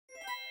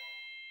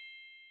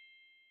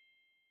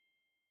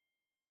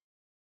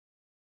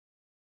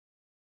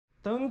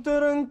Dun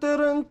dun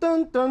dun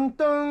dun dun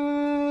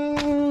dun.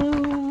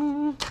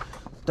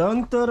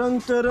 Dun dun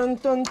dun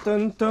dun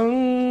dun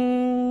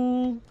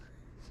dun.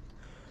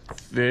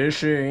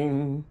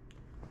 Fishing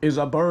is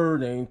a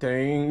burning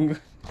thing.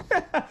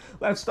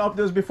 Let's stop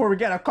this before we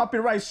get a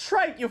copyright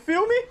strike, you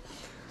feel me?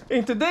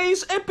 In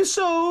today's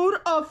episode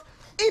of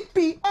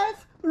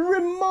EPF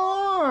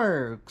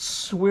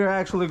Remarks, we're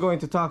actually going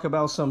to talk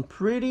about some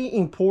pretty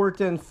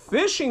important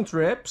fishing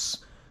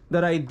trips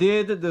that I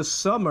did this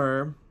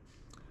summer.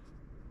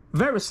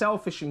 Very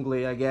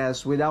selfishly, I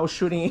guess, without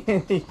shooting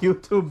any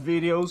YouTube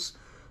videos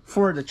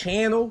for the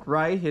channel,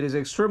 right? It is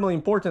extremely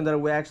important that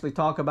we actually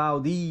talk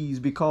about these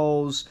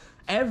because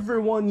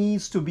everyone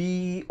needs to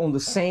be on the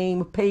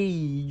same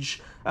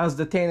page as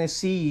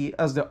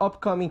the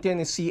upcoming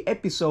Tennessee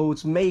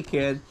episodes make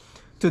it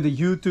to the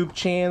YouTube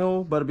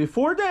channel. But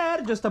before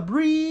that, just a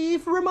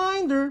brief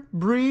reminder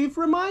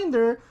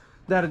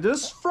that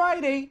this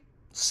Friday,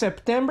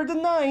 September the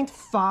 9th,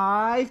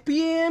 5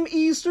 p.m.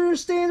 Eastern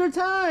Standard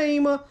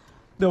Time,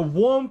 the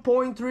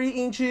 1.3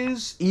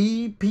 inches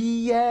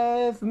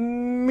EPF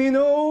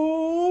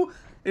minnow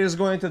is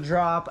going to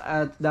drop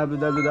at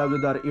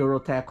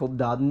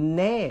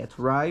www.eurotackle.net,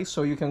 right?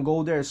 So you can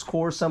go there,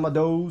 score some of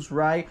those,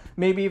 right?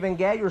 Maybe even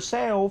get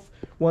yourself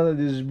one of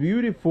these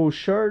beautiful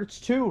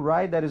shirts too,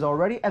 right? That is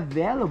already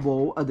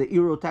available at the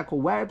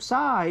Eurotackle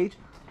website.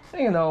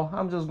 You know,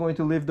 I'm just going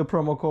to leave the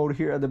promo code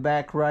here at the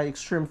back, right?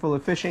 Extreme Fillet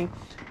Fishing.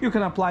 You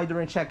can apply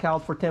during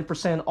checkout for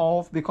 10%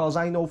 off because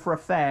I know for a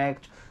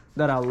fact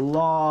that a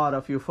lot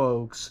of you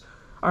folks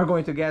are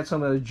going to get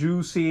some of the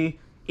juicy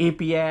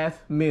EPF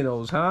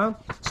minnows, huh?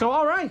 So,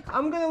 all right,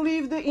 I'm going to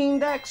leave the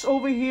index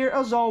over here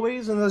as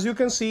always. And as you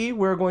can see,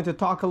 we're going to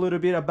talk a little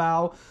bit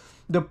about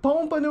the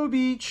Pompano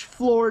Beach,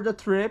 Florida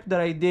trip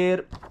that I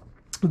did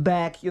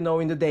back, you know,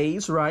 in the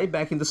days, right?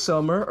 Back in the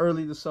summer,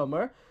 early the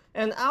summer.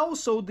 And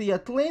also the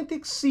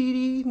Atlantic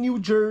City, New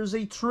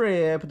Jersey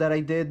trip that I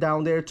did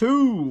down there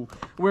too.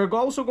 We're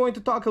also going to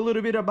talk a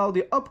little bit about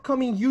the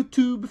upcoming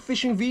YouTube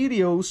fishing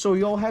videos so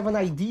you'll have an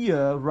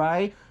idea,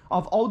 right,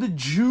 of all the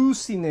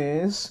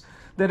juiciness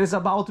that is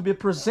about to be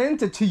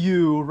presented to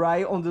you,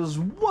 right, on this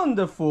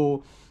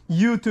wonderful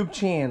YouTube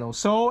channel.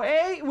 So,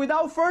 hey,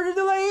 without further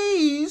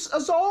delays,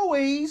 as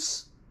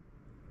always,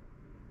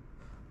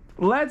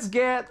 let's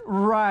get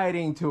right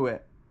into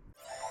it.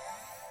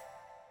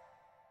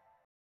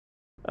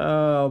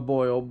 Oh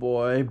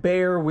boy,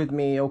 bear with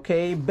me,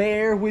 okay?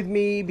 Bear with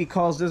me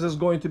because this is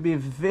going to be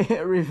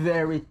very,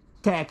 very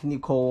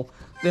technical.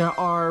 There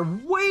are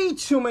way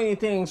too many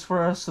things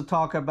for us to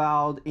talk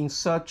about in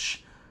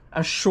such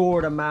a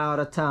short amount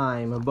of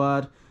time,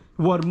 but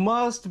what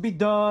must be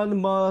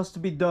done,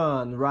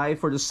 right?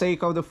 For the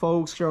sake of the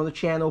folks here on the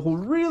channel who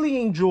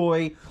really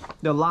enjoy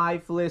the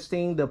live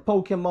listing, the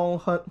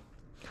Pokemon hunt,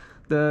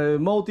 the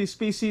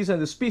multi-species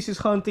and the species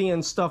hunting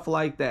and stuff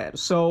like that.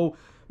 So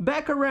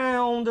back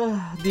around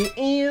the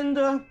end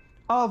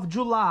of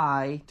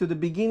July to the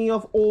beginning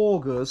of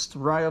August,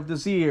 right, of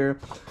this year,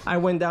 I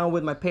went down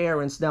with my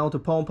parents down to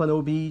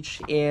Pompano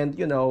Beach, and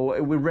you know,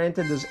 we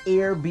rented this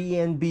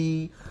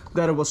Airbnb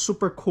that it was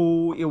super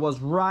cool. It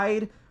was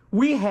right,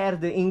 we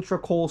had the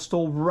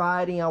intracoastal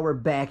right in our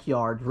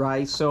backyard,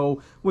 right?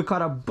 So we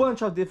caught a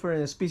bunch of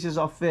different species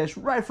of fish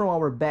right from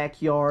our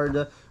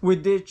backyard. We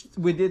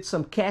did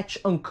some catch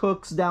and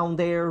cooks down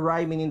there,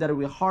 right? Meaning that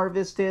we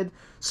harvested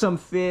some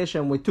fish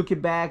and we took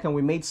it back and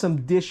we made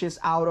some dishes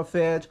out of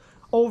it.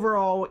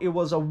 Overall, it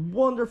was a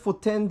wonderful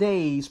 10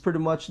 days pretty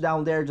much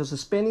down there, just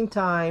spending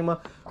time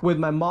with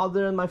my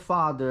mother and my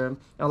father.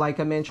 And like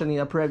I mentioned in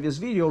a previous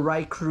video,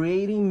 right,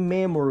 creating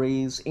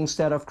memories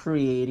instead of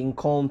creating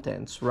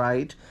contents,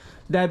 right?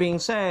 That being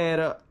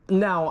said,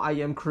 now I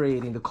am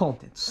creating the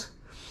contents.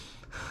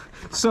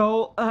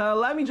 So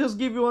let me just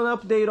give you an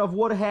update of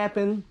what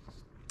happened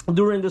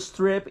during this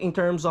trip in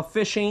terms of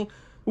fishing.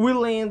 We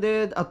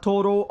landed a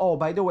total, oh,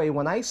 by the way,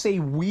 when I say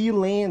we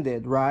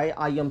landed, right,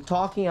 I am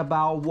talking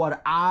about what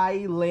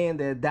I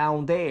landed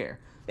down there,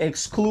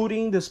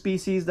 excluding the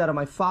species that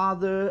my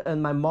father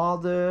and my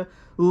mother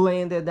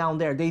landed down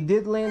there. They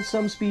did land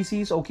some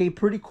species, okay,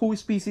 pretty cool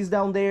species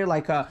down there,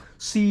 like a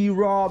sea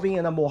robin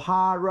and a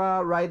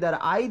mohara, right,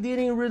 that I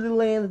didn't really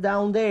land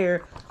down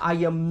there. I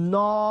am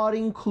not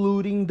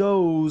including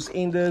those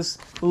in this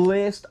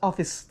list of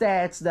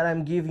stats that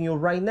I'm giving you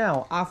right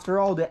now. After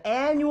all, the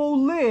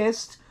annual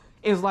list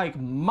is like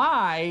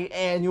my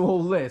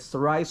annual list,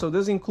 right? So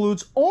this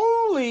includes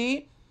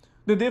only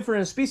the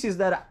different species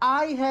that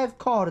I have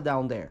caught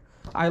down there.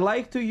 I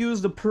like to use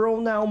the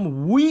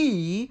pronoun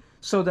we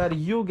so that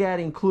you get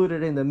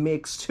included in the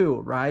mix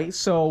too, right?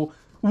 So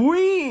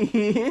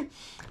we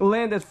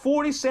landed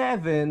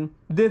 47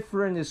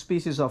 different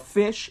species of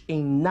fish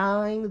in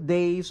 9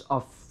 days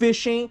of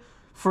fishing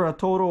for a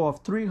total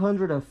of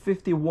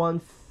 351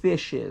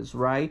 fishes,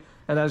 right?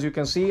 And as you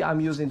can see, I'm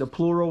using the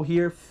plural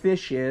here,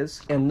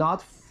 fishes, and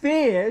not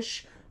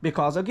fish,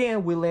 because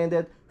again, we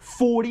landed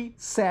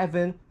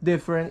 47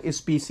 different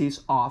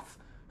species of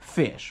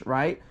fish,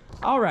 right?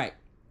 All right.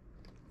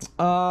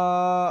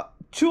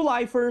 2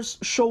 lifers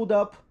showed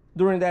up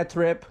during that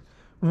trip.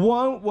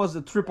 One was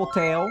the triple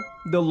tail,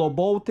 the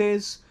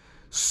Lobotes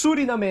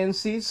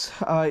surinamensis.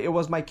 It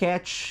was my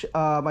catch,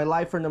 my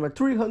lifer number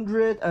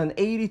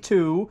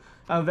 382.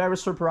 Very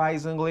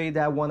surprisingly,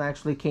 that one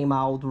actually came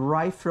out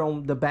right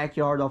from the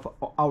backyard of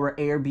our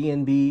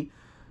Airbnb.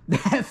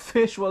 That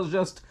fish was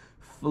just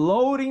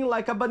floating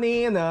like a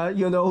banana,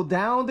 you know,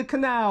 down the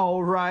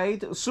canal,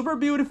 right? Super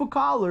beautiful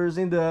colors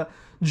in the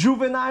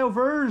juvenile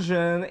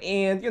version.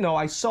 And, you know,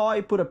 I saw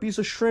it, put a piece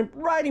of shrimp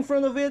right in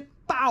front of it.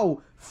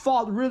 Pow!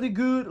 Fought really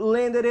good,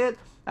 landed it.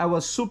 I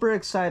was super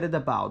excited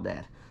about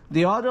that.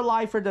 The other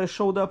lifer that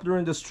showed up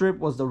during the strip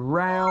was the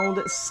round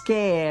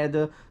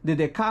scad, the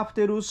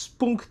Decapterus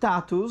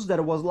punctatus,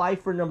 that was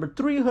lifer number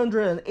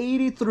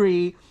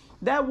 383.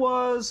 That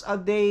was a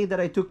day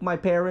that I took my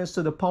parents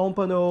to the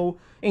Pompano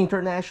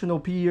International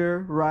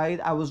Pier, right?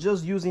 I was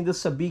just using the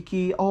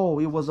sabiki. Oh,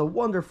 it was a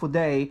wonderful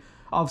day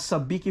of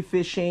sabiki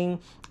fishing.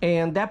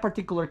 And that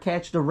particular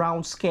catch, the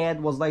round scad,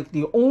 was like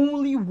the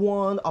only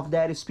one of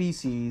that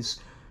species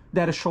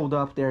that showed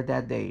up there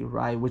that day,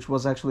 right? Which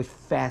was actually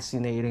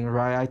fascinating,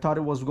 right? I thought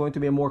it was going to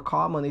be more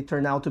common. It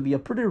turned out to be a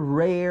pretty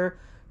rare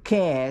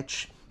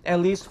catch, at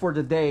least for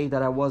the day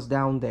that I was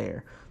down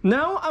there.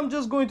 Now I'm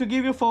just going to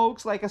give you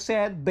folks, like I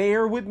said,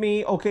 bear with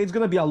me. Okay, it's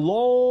gonna be a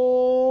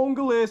long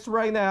list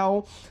right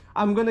now.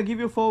 I'm gonna give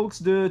you folks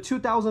the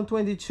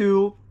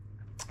 2022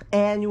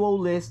 annual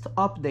list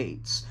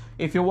updates.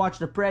 If you watched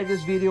the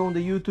previous video on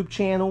the YouTube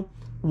channel,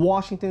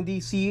 Washington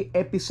DC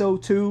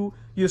episode 2,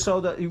 you saw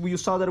that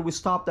we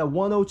stopped at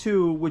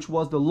 102, which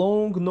was the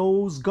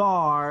long-nosed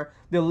gar,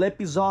 the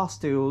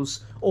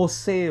Lepisostis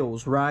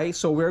osseus, right?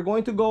 So we're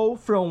going to go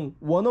from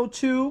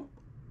 102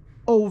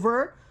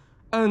 over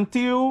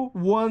until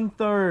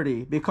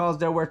 130 because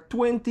there were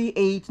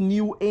 28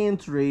 new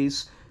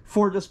entries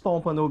for this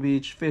Pompano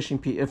Beach fishing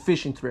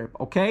trip,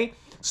 okay?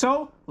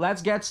 So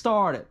let's get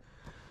started.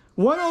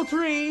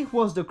 103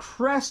 was the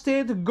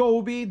crested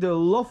goby, the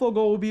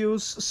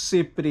Lophogobius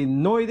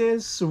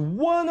cyprinoides.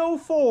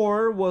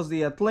 104 was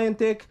the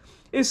Atlantic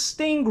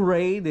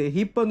stingray, the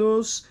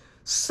Hippanus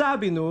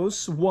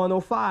sabinus.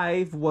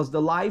 105 was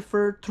the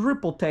lifer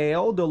triple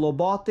tail, the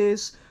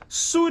Lobotes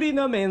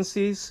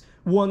surinamensis.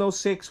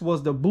 106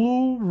 was the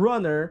blue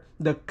runner,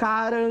 the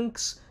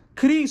Caranx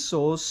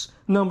chrysos.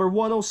 Number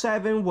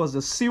 107 was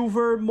the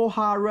silver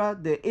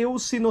mohara, the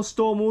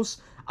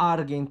Eusinostomus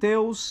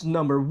argenteus.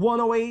 Number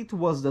 108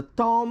 was the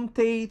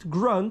tomtate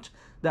grunt,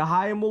 the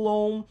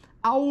Hyemulon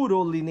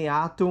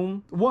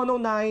aurolineatum.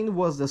 109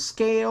 was the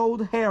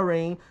scaled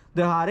herring,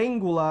 the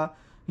Harengula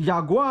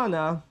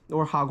jaguana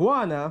or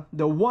jaguana.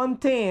 The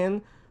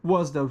 110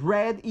 was the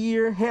red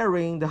ear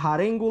herring, the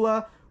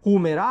Harengula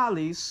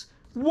humeralis.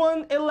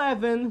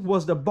 111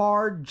 was the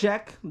barred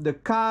jack, the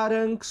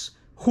Caranx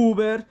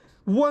huber.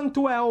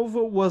 112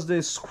 was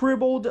the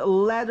scribbled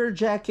leather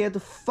jacket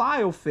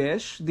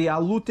filefish, the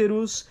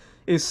Aluterus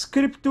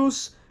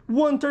scriptus.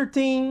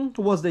 113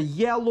 was the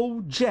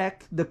yellow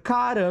jack, the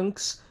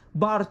Caranx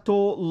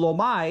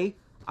bartolomai.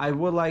 I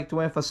would like to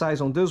emphasize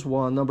on this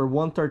one, number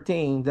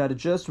 113, that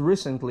just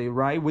recently,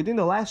 right, within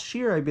the last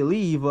year, I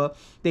believe,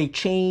 they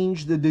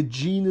changed the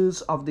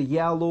genus of the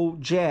yellow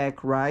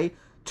jack, right,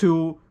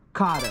 to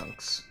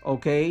Caranx,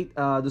 okay?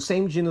 The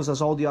same genus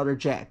as all the other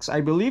jacks.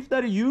 I believe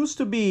that it used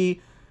to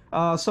be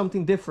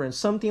something different,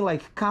 something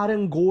like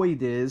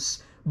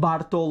Carangoides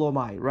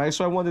bartolomai, right?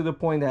 So I wanted to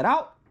point that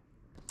out.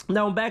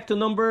 Now back to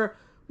number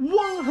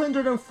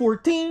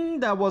 114,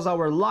 that was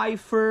our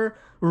lifer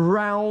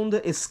round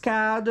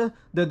scad,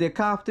 the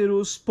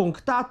Decapterus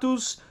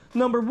punctatus.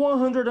 Number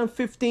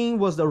 115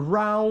 was the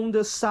round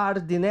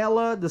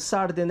sardinella, the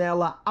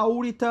Sardinella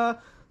aurita.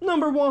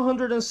 Number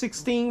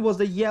 116 was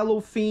the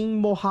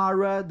yellowfin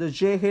mohara, the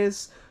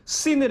Gehes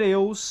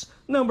cinereus.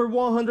 Number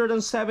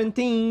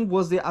 117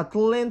 was the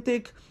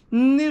Atlantic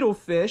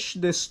needlefish,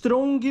 the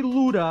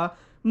Strongylura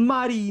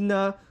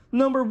marina.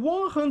 Number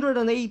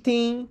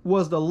 118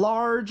 was the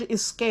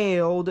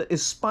large-scaled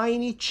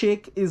spiny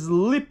chick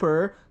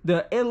slipper,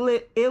 the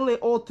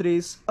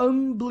Eleotris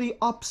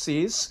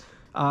amblyopsis.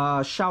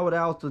 Shout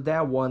out to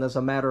that one, as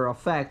a matter of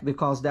fact,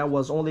 because that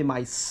was only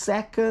my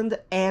second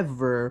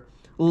ever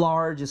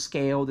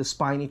large-scaled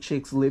spiny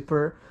chick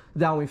slipper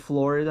down in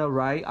Florida,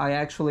 right?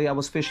 I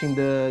was fishing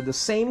the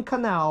same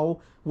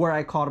canal where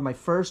I caught my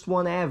first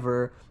one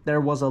ever.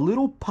 There was a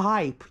little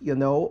pipe, you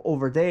know,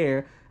 over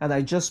there, and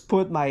I just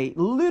put my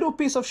little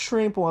piece of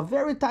shrimp on a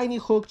very tiny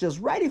hook just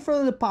right in front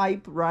of the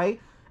pipe, right?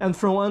 And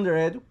from under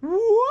it,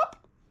 whoop,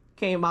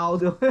 came out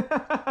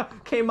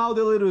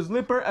the little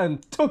slipper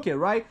and took it,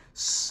 right?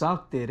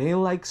 Sucked it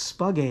in like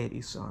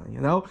spaghetti, son,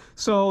 you know?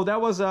 So that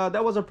was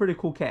a pretty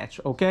cool catch,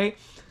 okay?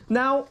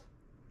 Now,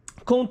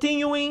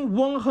 continuing,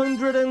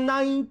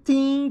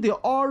 119, the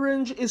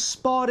orange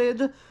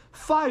spotted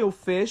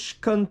filefish,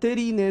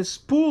 Canterines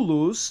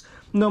pullus.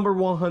 Number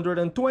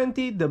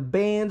 120, the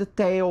band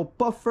tail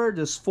puffer,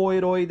 the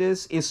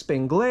Sphoiroides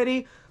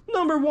spengleri.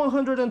 Number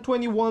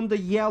 121, the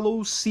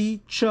yellow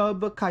sea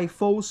chub,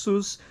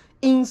 Kyphosus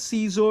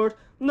incisor.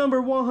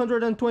 Number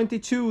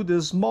 122, the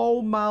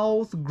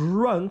smallmouth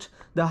grunt,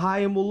 the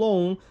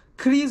Hyemulon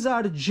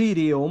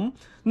Chrysargyrium.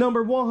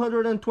 Number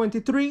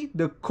 123,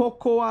 the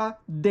Cocoa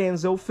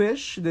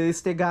denzelfish, the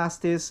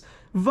Stegastes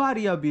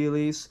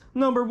variabilis.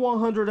 Number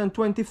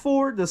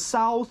 124, the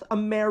South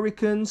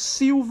American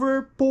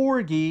silver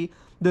porgy,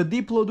 the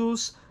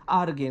Diplodocus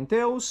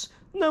argenteus.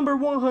 Number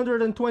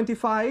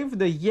 125,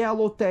 the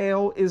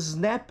yellowtail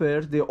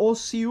snapper, the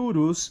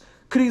Osiurus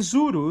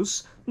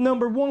chrysurus.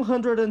 Number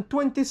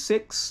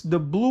 126, the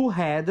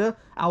bluehead,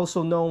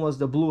 also known as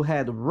the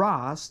bluehead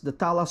wrasse, the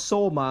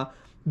Thalassoma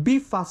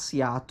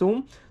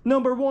bifasciatum.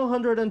 Number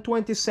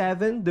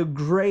 127, the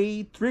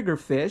gray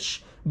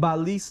triggerfish,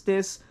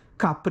 Balistes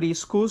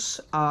capriscus.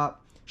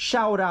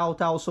 Shout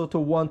out also to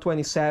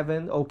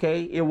 127,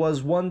 okay? It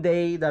was one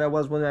day that I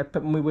was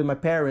with my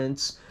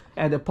parents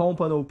at the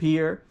Pompano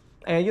Pier.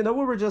 And, you know,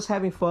 we were just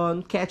having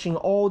fun, catching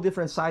all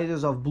different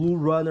sizes of blue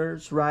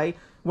runners, right?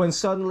 When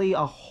suddenly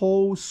a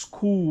whole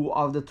school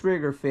of the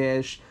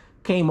triggerfish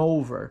came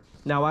over.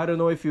 Now, I don't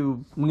know if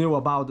you knew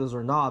about this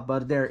or not,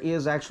 but there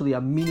is actually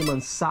a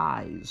minimum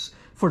size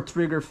for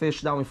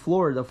triggerfish down in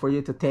Florida for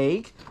you to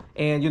take.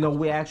 And, you know,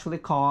 we actually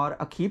caught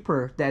a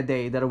keeper that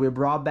day that we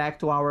brought back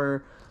to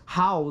our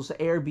house,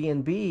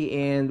 Airbnb,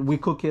 and we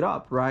cook it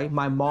up, right?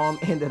 My mom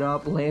ended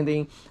up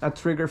landing a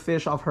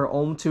triggerfish of her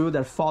own too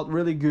that fought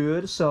really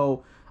good.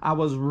 So I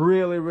was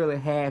really, really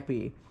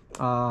happy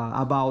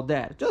about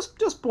that.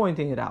 Just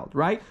pointing it out,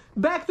 right?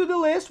 Back to the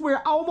list.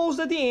 We're almost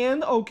at the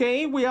end,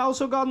 okay? We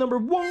also got number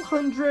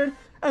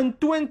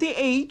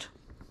 128,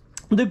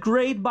 the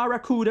great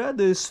barracuda,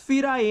 the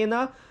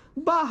Sphiraena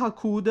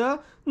barracuda.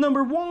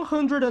 Number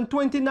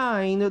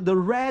 129, the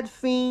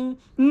redfin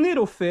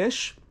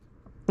needlefish,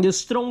 the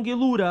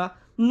Strongylura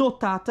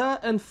notata.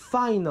 And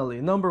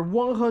finally, number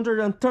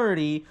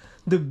 130,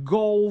 the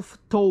Gulf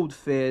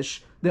toadfish,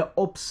 the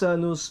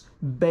Opsanus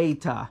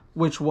beta,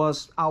 which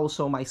was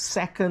also my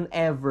second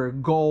ever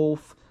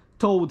Gulf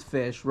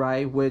toadfish,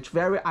 right? Which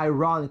very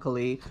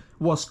ironically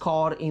was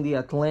caught in the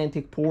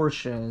Atlantic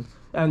portion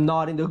and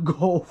not in the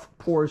Gulf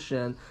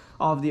portion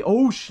of the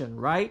ocean,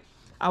 right?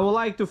 I would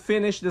like to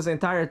finish this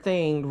entire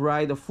thing,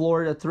 right, the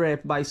Florida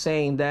trip, by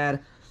saying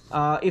that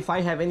if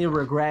I have any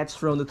regrets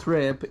from the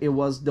trip, it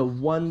was the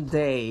one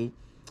day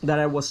that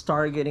I was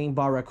targeting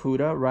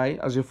barracuda, right?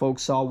 As you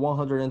folks saw,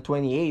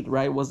 128,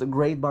 right, was the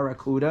great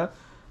barracuda.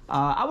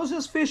 I was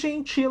just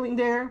fishing, chilling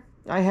there.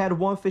 I had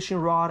one fishing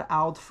rod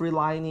out, free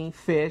lining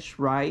fish,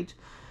 right?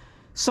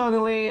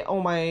 Suddenly,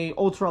 on my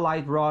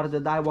ultralight rod,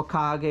 the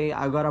Daiwakage,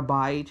 I got a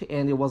bite,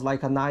 and it was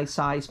like a nice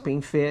size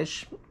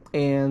pinfish.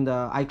 And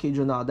I kid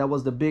you not, that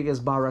was the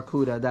biggest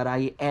barracuda that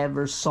I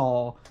ever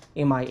saw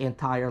in my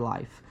entire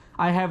life.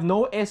 I have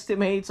no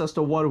estimates as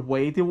to what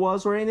weight it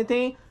was or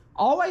anything.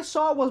 All I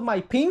saw was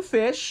my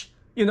pinfish,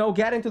 you know,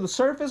 getting to the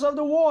surface of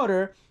the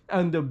water,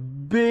 and the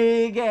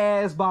big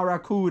ass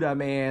barracuda,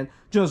 man,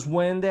 just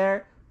went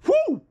there,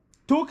 whoo,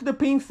 took the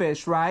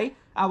pinfish, right?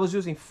 I was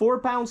using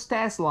 4-pound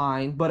test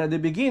line, but at the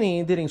beginning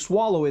it didn't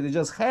swallow it, it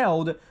just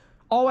held.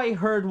 All I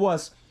heard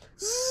was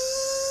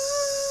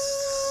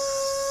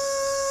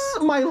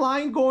my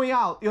line going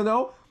out, you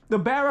know? The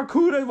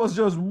barracuda was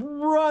just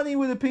running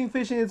with the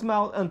pinfish in its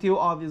mouth until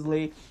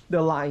obviously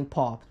the line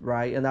popped,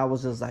 right? And I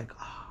was just like,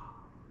 oh.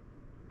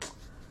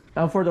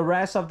 And for the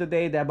rest of the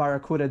day, that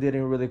barracuda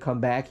didn't really come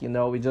back, you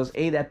know? We just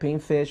ate that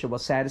pinfish, it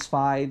was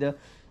satisfied.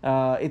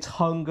 Its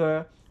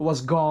hunger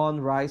was gone,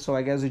 right? So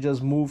I guess we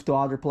just moved to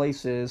other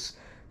places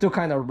to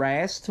kind of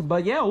rest.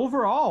 But yeah,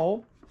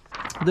 overall,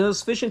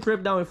 this fishing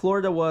trip down in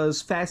Florida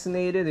was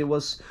fascinating. It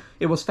was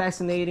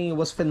fascinating. It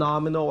was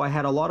phenomenal. I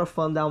had a lot of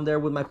fun down there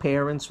with my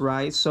parents,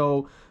 right?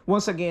 So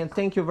once again,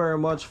 thank you very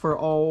much for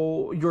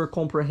all your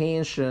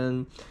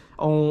comprehension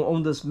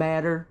on this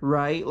matter,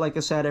 right? Like I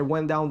said, I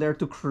went down there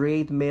to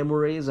create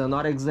memories and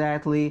not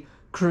exactly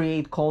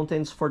create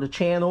contents for the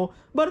channel.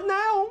 But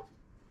now,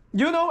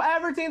 you know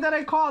everything that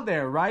I caught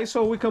there, right?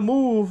 So we can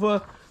move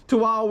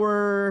to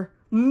our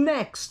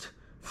next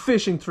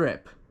fishing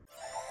trip.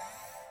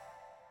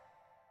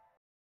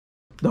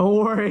 Don't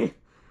worry.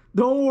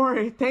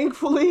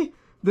 Thankfully,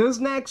 this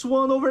next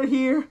one over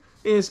here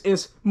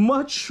is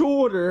much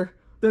shorter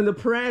than the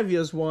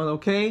previous one,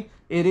 okay?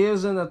 It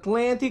is an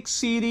Atlantic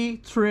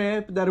City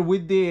trip that we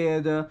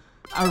did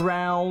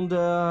around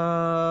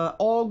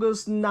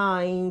August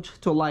 9th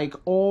to like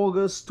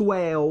August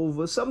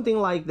 12th, something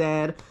like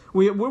that.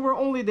 We were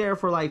only there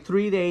for like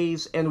 3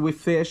 days and we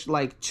fished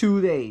like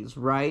 2 days,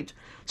 right?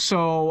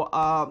 So,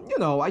 you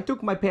know, I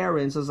took my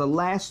parents as a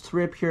last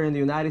trip here in the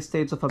United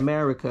States of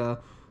America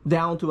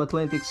down to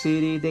Atlantic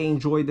City. They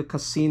enjoyed the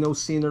casino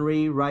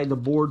scenery, right? The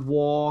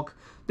boardwalk.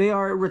 They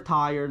are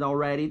retired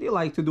already. They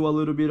like to do a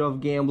little bit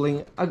of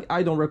gambling.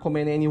 I don't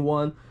recommend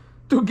anyone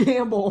to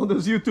gamble on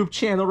this YouTube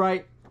channel,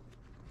 right?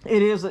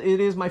 It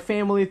is my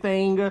family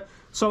thing.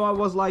 So I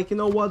was like, you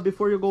know what?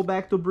 Before you go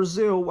back to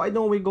Brazil, why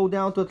don't we go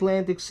down to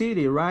Atlantic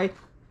City, right?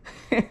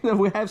 And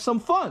we have some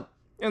fun,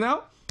 you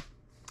know?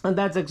 And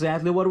that's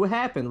exactly what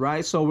happened,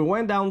 right? So we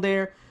went down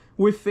there.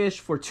 We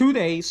fished for 2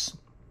 days.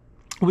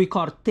 We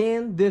caught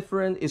 10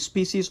 different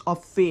species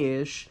of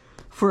fish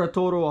for a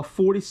total of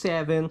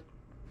 47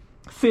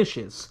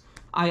 fishes.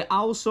 I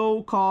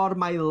also caught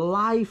my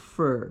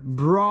lifer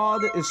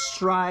broad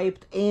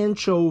striped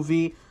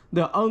anchovy,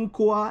 the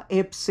Ancoa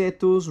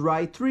epsetus,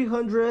 right?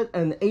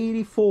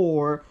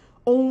 384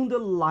 on the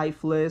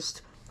life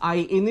list. I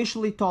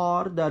initially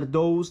thought that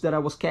those that I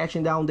was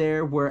catching down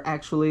there were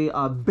actually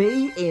a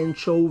bay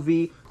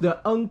anchovy, the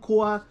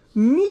Ancoa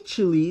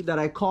Micheli that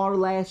I caught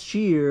last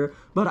year.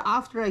 But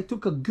after I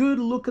took a good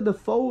look at the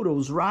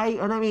photos, right?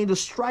 And I mean, the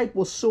stripe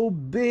was so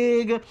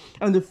big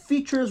and the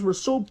features were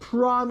so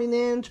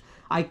prominent.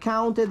 I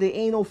counted the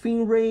anal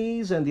fin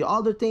rays and the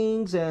other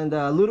things, and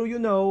little you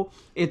know,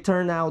 it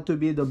turned out to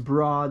be the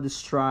broad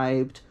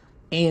striped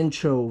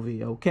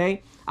anchovy,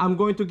 okay? I'm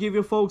going to give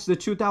you folks the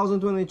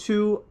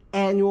 2022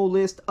 annual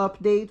list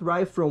update,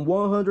 right, from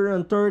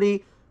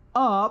 130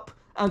 up,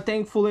 and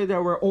thankfully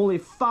there were only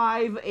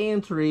 5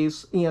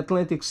 entries in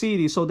Atlantic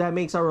City, so that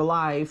makes our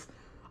lives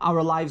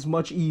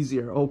much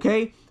easier,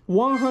 okay?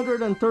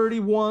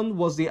 131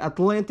 was the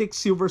Atlantic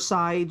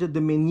Silverside, the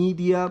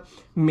Menidia.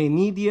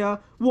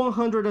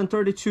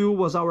 132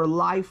 was our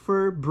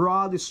lifer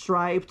broad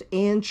striped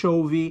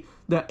anchovy,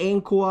 the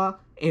Ancoa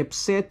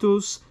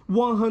epsetus.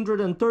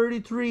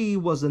 133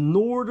 was the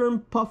northern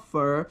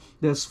puffer,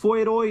 the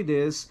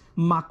Sphoeroides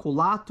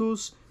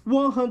maculatus.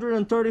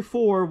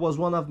 134 was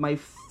one of my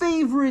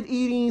favorite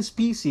eating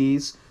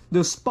species,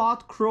 the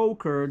spot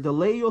croaker, the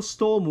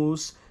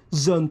Leiostomus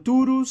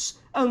xanthurus.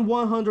 And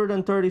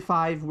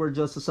 135 were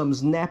just some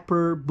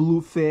snapper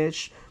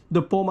bluefish,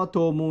 the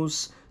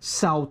Pomatomus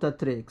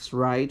saltatrix,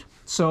 right?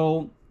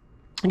 So,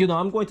 you know,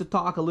 I'm going to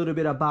talk a little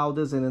bit about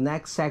this in the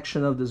next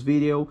section of this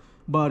video,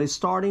 but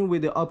starting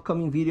with the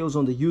upcoming videos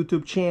on the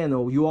YouTube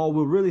channel, you all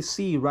will really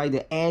see, right,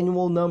 the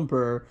annual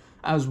number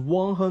as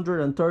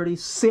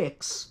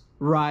 136,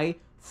 right,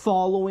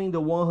 following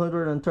the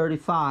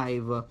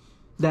 135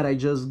 that I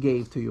just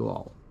gave to you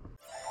all.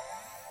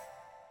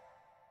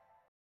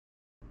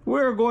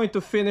 We're going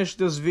to finish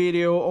this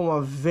video on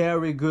a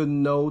very good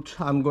note.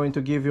 I'm going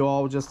to give you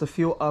all just a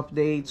few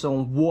updates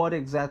on what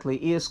exactly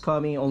is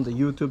coming on the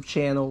YouTube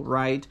channel,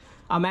 right?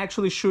 I'm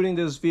actually shooting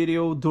this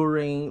video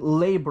during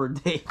Labor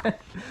Day.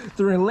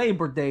 During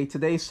Labor Day.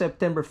 Today's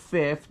September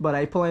 5th, but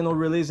I plan on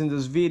releasing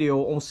this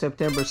video on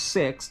September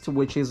 6th,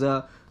 which is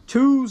a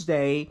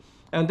Tuesday.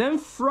 And then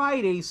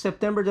Friday,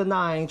 September the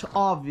 9th,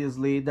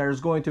 obviously,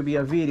 there's going to be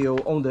a video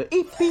on the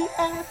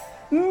EPF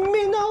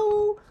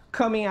minnow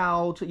coming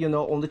out, you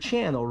know, on the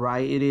channel,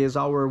 right? It is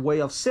our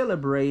way of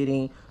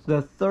celebrating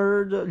the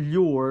third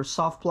lure,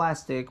 soft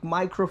plastic,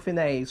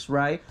 Micro-Finesse,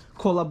 right?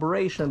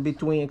 Collaboration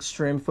between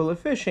Extreme Fillet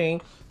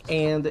Fishing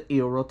and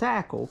Euro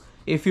Tackle.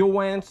 If you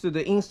went to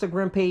the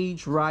Instagram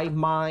page, right,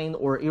 mine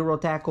or Euro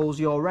Tackles,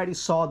 you already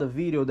saw the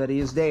video that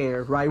is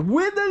there, right,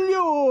 with the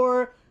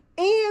lure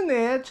in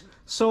it.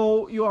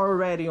 So you are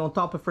already on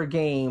top of your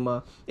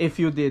game if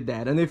you did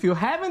that. And if you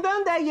haven't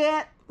done that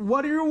yet,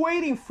 what are you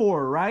waiting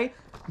for, right?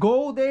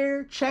 Go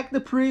there, check the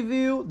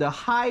preview. The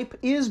hype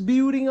is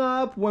building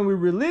up when we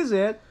release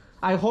it.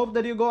 I hope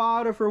that you go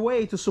out of your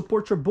way to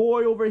support your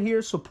boy over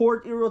here,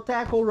 support Euro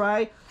Tackle,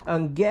 right?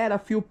 And get a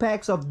few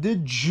packs of the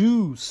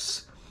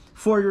juice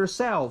for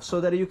yourself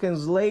so that you can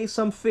slay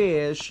some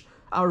fish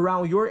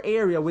around your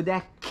area with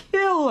that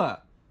killer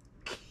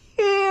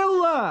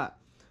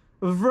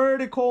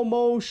vertical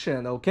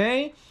motion,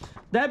 okay?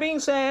 That being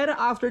said,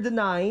 after the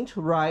 9th,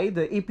 right,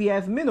 the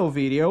EPF minnow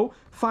video,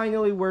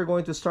 finally we're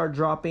going to start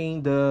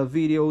dropping the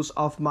videos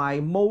of my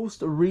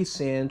most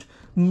recent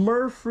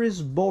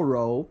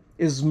Murfreesboro,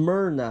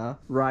 Smyrna,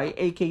 right,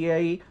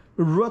 aka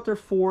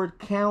Rutherford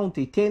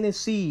County,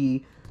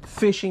 Tennessee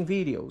fishing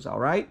videos, all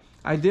right?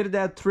 I did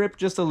that trip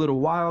just a little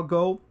while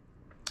ago,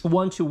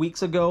 1-2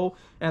 weeks ago,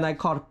 and I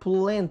caught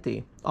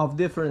plenty of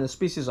different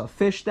species of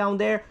fish down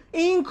there,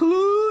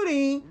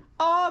 including,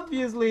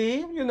 obviously,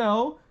 you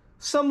know,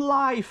 some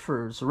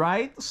lifers,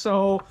 right?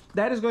 So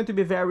that is going to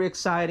be very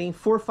exciting.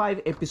 4 or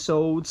 5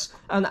 episodes,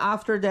 and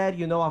after that,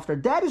 you know, after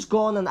that is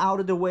gone and out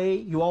of the way,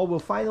 you all will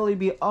finally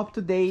be up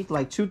to date,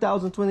 like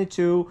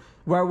 2022,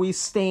 where we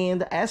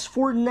stand as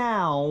for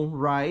now,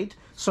 right?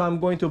 So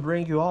I'm going to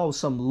bring you all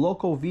some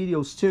local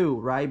videos too,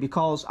 right?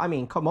 Because, I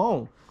mean, come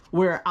on,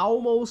 we're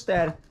almost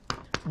at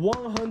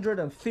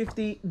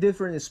 150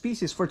 different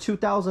species for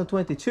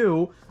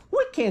 2022.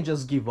 We can't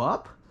just give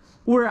up.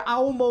 We're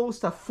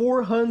almost at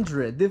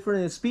 400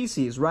 different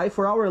species, right?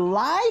 For our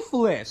life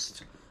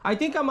list. I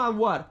think I'm at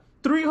what?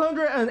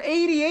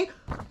 388?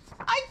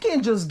 I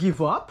can't just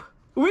give up.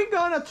 We're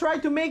gonna try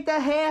to make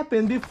that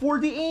happen before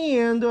the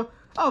end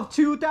of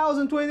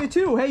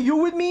 2022. Hey, you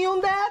with me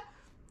on that?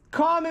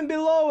 Comment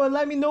below and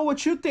let me know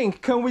what you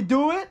think. Can we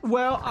do it?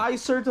 Well, I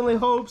certainly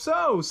hope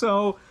so.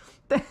 So,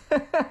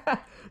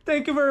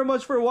 thank you very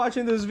much for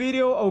watching this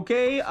video,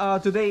 okay?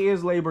 Today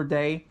is Labor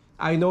Day.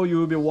 I know you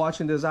will be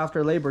watching this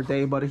after Labor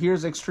Day, but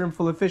here's Extreme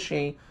Fillet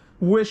Fishing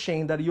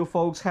wishing that you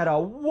folks had a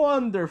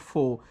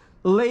wonderful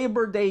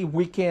Labor Day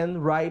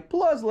weekend, right?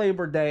 Plus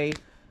Labor Day.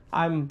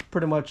 I'm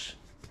pretty much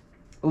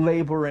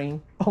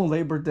laboring on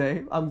Labor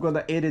Day. I'm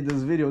gonna edit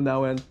this video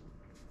now and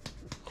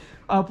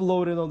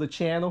upload it on the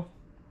channel.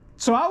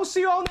 So I will see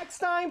you all next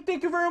time.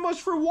 Thank you very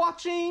much for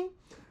watching.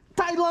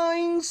 Tight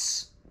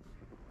lines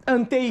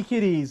and take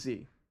it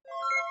easy.